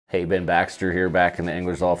Hey, Ben Baxter here, back in the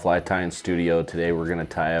Anglers All Fly Tying studio. Today we're going to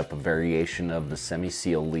tie up a variation of the Simi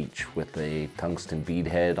Seal Leech with a tungsten bead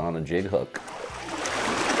head on a jig hook.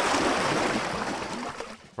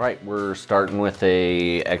 Right, we're starting with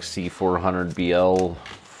a XC400BL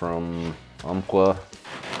from Umpqua,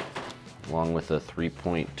 along with a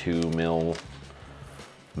 3.2 mil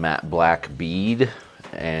matte black bead,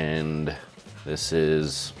 and this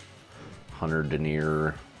is 100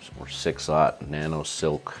 denier or 6/0 nano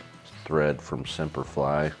silk thread from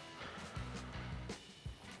Semperfli.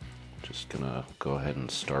 Just gonna go ahead and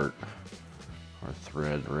start our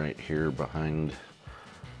thread right here behind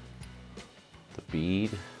the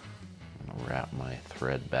bead. I'm gonna wrap my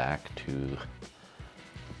thread back to the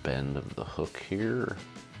bend of the hook here,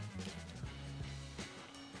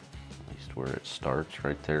 at least where it starts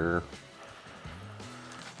right there.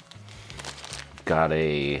 Got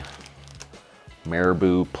a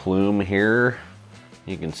marabou plume here.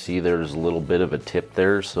 You can see there's a little bit of a tip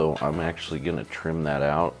there, so I'm actually going to trim that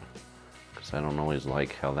out because I don't always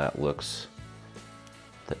like how that looks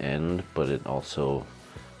at the end, but it also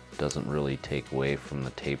doesn't really take away from the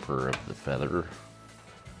taper of the feather.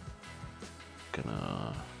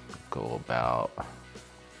 Gonna go about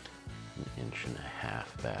 1.5 inches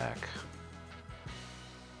back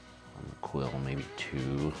on the quill, maybe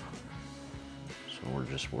 2. So we're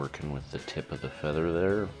just working with the tip of the feather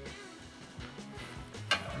there.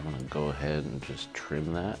 I'm gonna go ahead and just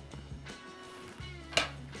trim that.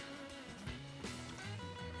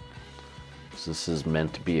 So this is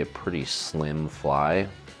meant to be a pretty slim fly,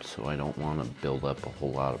 so I don't want to build up a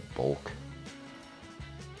whole lot of bulk.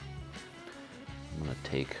 I'm gonna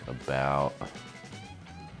take about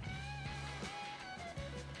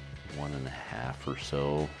 1.5 or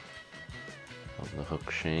so of the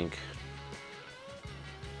hook shank,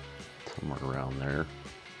 somewhere around there.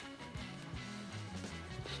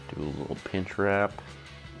 Let's do a little pinch wrap.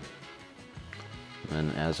 And then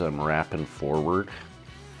as I'm wrapping forward,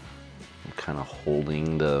 I'm kind of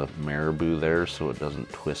holding the marabou there so it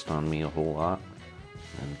doesn't twist on me a whole lot.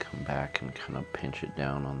 And come back and kind of pinch it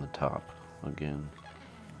down on the top again.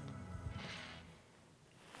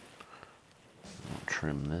 I'll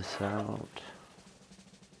trim this out.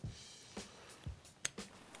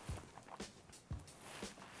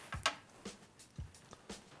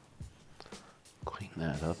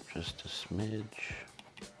 That up just a smidge.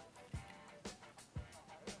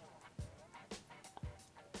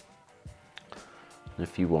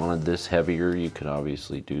 If you wanted this heavier, you could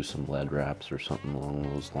obviously do some lead wraps or something along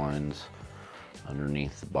those lines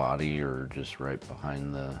underneath the body or just right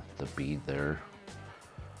behind the bead there.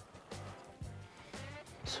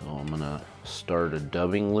 So I'm gonna start a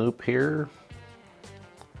dubbing loop here.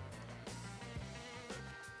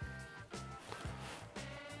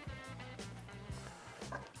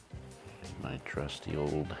 My trusty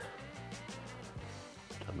old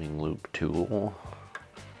dubbing loop tool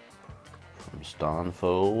from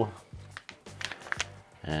Stonfo.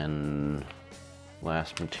 And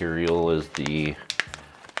last material is the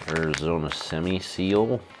Arizona Simi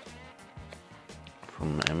Seal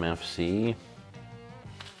from MFC.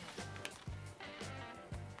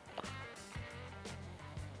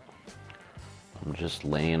 I'm just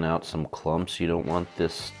laying out some clumps. You don't want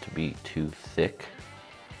this to be too thick.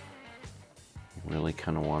 Really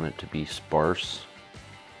kind of want it to be sparse.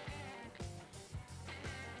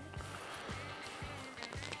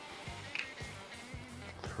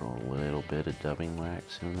 Throw a little bit of dubbing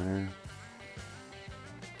wax in there.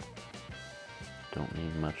 Don't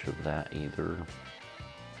need much of that either.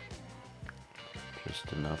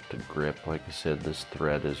 Just enough to grip. Like I said, this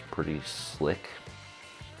thread is pretty slick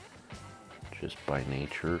just by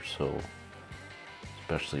nature, so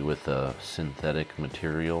especially with a synthetic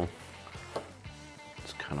material,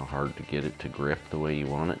 kind of hard to get it to grip the way you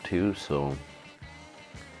want it to, so I'm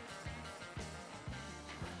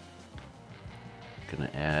gonna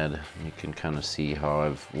add, you can kind of see how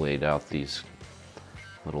I've laid out these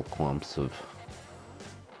little clumps of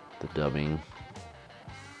the dubbing.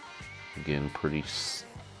 Again, pretty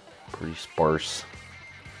sparse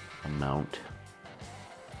amount.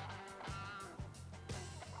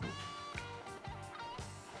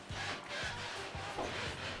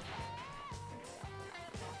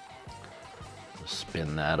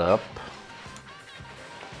 Spin that up.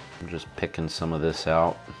 I'm just picking some of this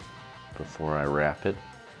out before I wrap it.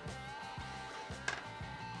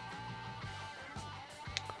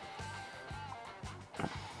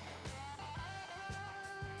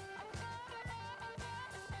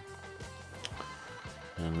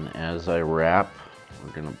 And as I wrap,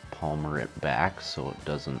 we're gonna palmer it back so it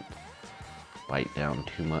doesn't bite down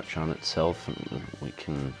too much on itself, and we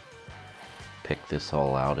can pick this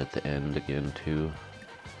all out at the end again too.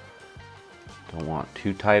 Don't want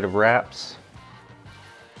too tight of wraps.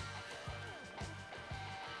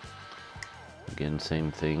 Again, same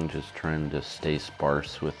thing, just trying to stay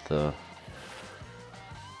sparse with the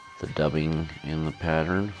dubbing in the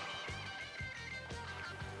pattern.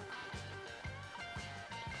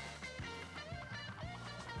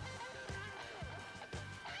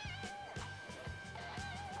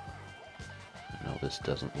 I know this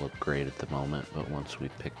doesn't look great at the moment, but once we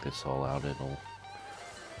pick this all out, it'll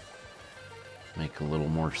make a little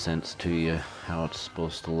more sense to you how it's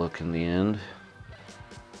supposed to look in the end.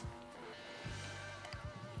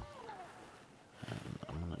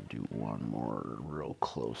 One more real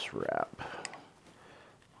close wrap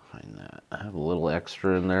behind that. I have a little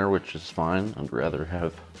extra in there, which is fine. I'd rather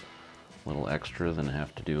have a little extra than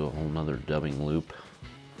have to do a whole nother dubbing loop.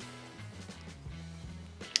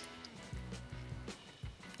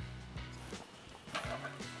 I'm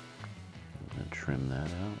gonna trim that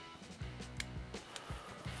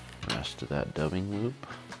out. Rest of that dubbing loop.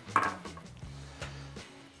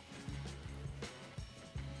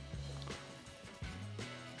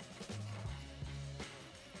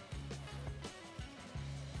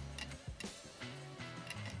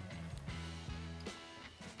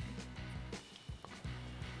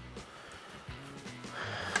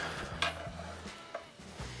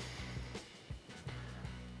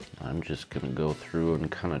 I'm just going to go through and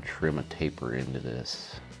kind of trim a taper into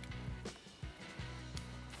this.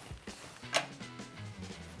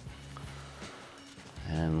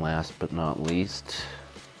 And last but not least,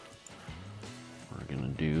 we're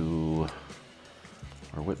going to do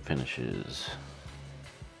our whip finishes.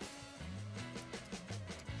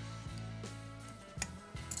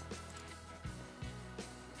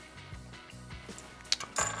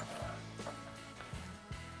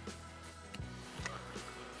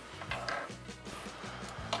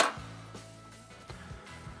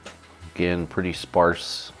 Again, pretty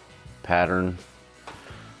sparse pattern.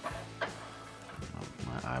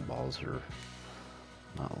 My eyeballs are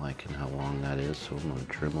not liking how long that is, so I'm going to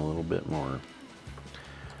trim a little bit more.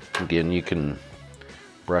 Again, you can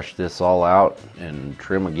brush this all out and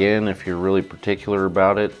trim again if you're really particular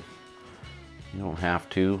about it. You don't have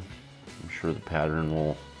to. I'm sure the pattern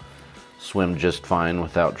will swim just fine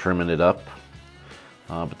without trimming it up.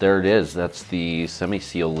 But there it is. That's the Simi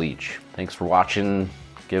Seal Leech. Thanks for watching.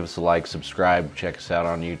 Give us a like, subscribe, check us out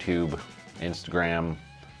on YouTube, Instagram,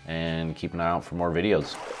 and keep an eye out for more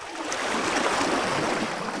videos.